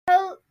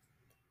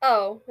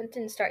Oh, it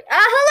didn't start.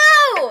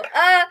 Hello!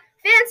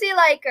 Fancy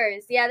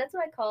likers. Yeah, that's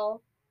what I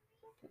call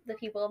the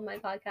people of my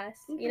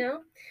podcast, you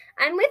know?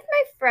 I'm with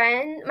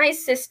my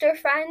sister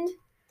friend,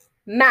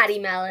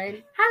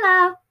 madi-melon.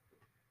 Hello.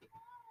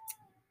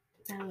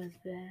 That was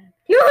bad.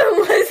 No, it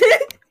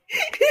wasn't.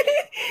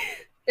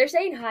 They're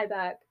saying hi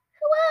back.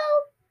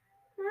 Hello.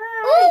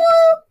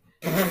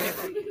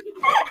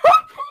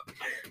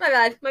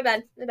 Hi. My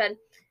bad.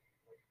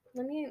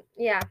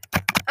 Yeah.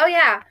 Oh,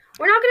 yeah.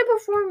 We're not going to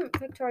perform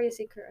Victoria's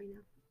Secret right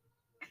now.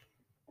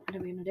 What are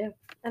we going to do?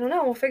 I don't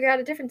know. We'll figure out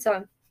a different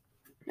song.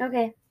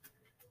 Okay.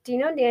 Do you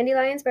know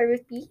Dandelions by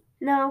Ruth B?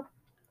 No.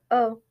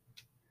 Oh.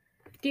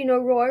 Do you know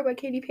Roar by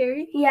Katy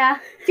Perry? Yeah.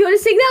 Do you want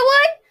to sing that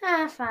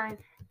one? Fine.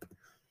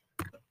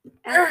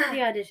 After the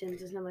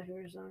auditions, it's not my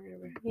favorite song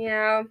ever.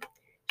 Yeah.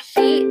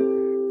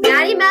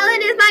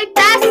 madi-melon is my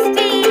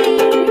bestie!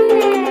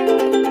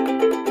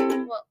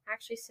 Well,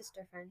 actually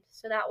sister friend.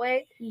 So that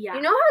way, Yeah.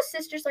 you know how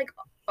sisters,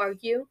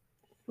 argue?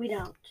 We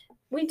don't.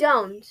 We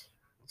don't.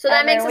 So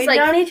that makes us, We've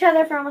known each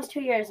other for almost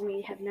 2 years, and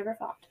we have never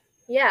fought.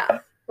 Yeah.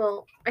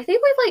 Well, I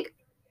think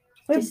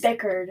we've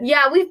bickered.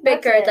 Yeah, we've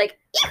bickered.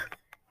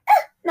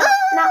 No,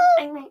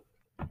 I'm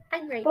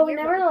right. But we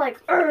never,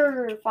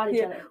 fought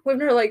each other. We've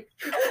never,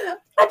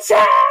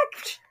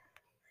 attacked!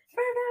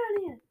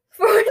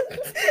 For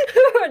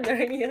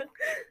Narnia.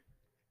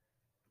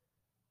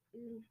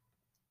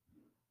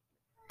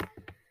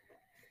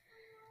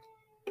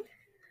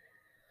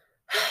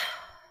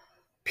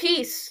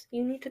 Peace.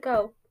 You need to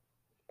go.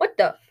 What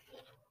the?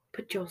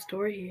 Put your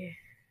story here.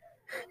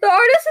 The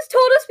artist has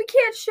told us we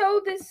can't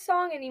show this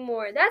song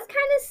anymore. That's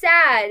kind of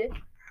sad.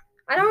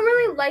 I don't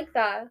really like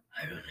that.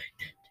 I don't like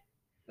that.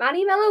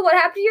 madi-melon, what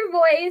happened to your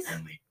voice?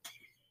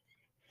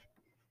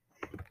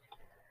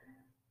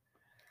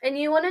 And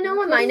you want to know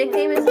what my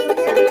nickname is?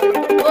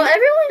 Well,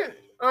 everyone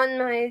on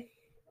my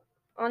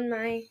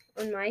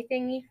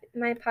thingy,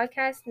 my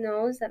podcast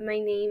knows that my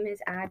name is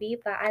Abby,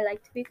 but I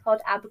like to be called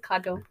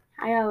Avocado.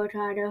 Hi,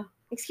 Avocado.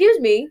 Excuse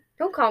me.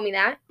 Don't call me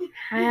that.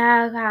 Hi,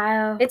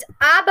 Avocado. It's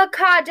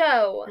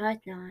Avocado. No,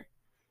 it's not.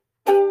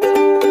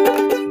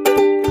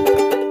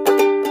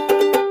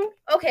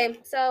 Okay,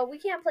 so we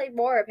can't play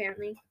more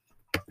apparently.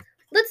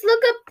 Let's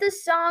look up the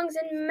songs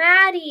in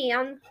Maddie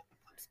on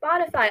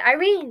Spotify.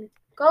 Irene,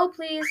 go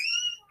please.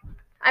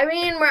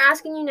 Irene, we're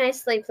asking you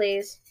nicely,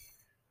 please.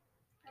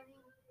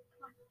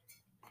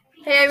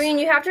 Hey, Irene,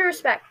 you have to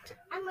respect.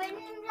 I'm waiting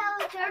until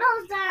the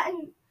turtle's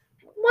done.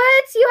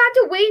 What? You have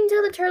to wait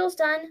until the turtle's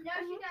done? No,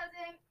 she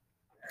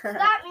doesn't.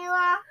 Stop,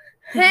 Mila.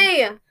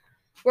 Hey,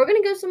 we're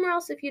going to go somewhere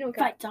else if you don't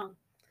go. Fight song.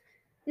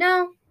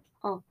 No.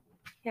 Oh.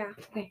 Yeah.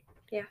 Okay.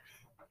 Yeah.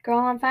 Girl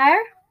on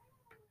Fire?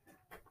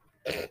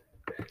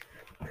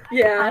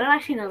 Yeah. I don't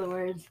actually know the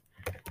words.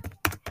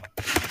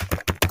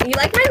 You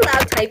like my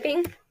loud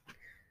typing?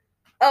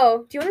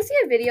 Oh, do you want to see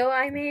a video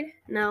I made?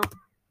 No.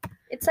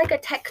 It's like a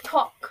tech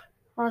talk.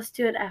 Well, let's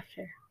do it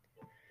after.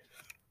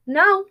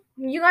 No,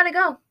 you gotta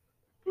go.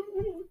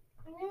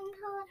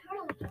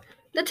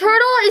 The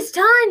turtle is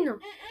done.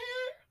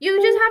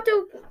 You just have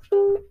to.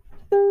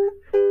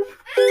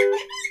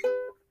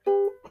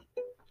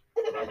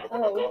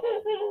 Oh.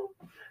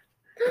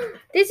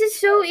 This is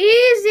so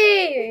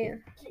easy.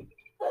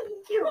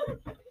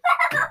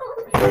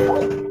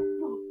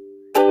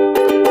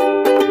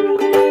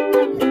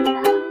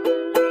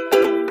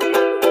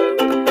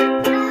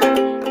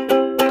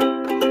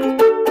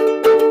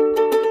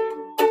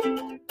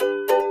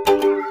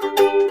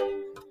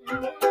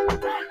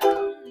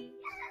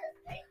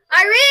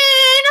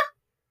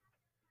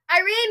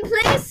 Irene,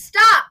 please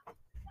stop.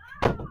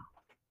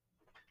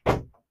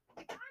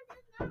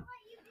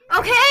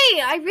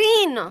 Okay,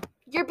 Irene.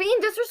 You're being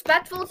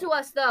disrespectful to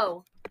us,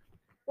 though.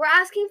 We're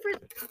asking for...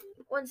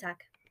 1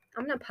 sec.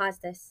 I'm going to pause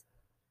this.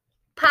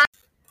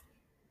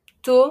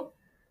 2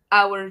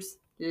 hours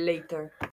later.